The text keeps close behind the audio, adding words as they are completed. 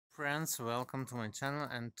friends, welcome to my channel,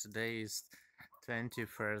 and today is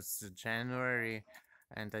 21st January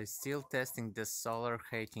and I'm still testing the solar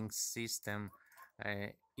heating system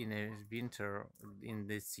in a winter in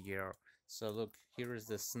this year. So look, here is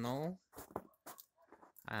the snow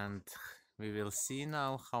and we will see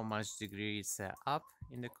now how much degree is up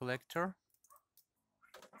in the collector.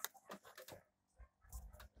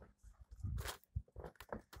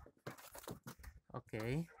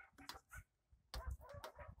 Okay.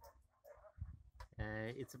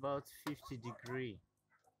 It's about 50 degree.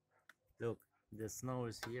 Look, the snow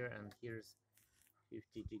is here and here's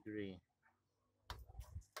 50 degree.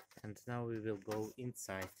 And now we will go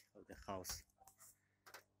inside of the house.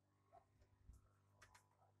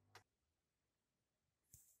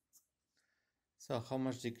 So how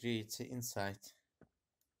much degree it's inside?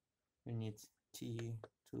 We need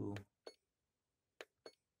T2.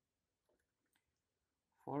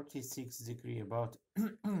 46 degree, about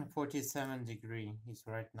 47 degree is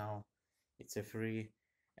right now. It's a free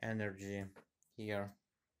energy here.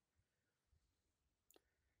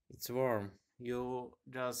 It's warm. You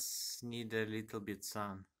just need a little bit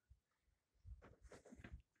sun.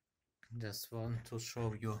 Just want to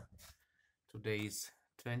show you today is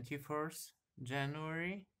 21st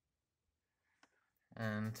January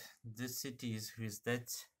and this city is with that.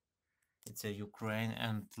 It's a Ukraine,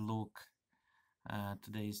 and look,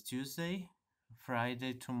 today is Tuesday,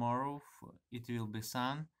 Friday tomorrow it will be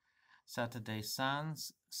sun, Saturday sun,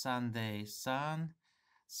 Sunday sun.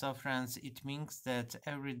 So friends, it means that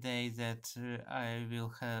every day that I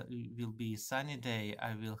will be sunny day,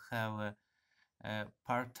 I will have a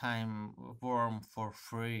part-time warm for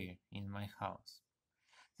free in my house.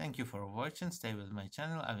 Thank you for watching. Stay with my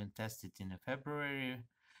channel. I will test it in February,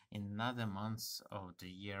 in another month of the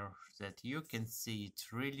year, that you can see it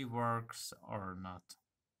really works or not.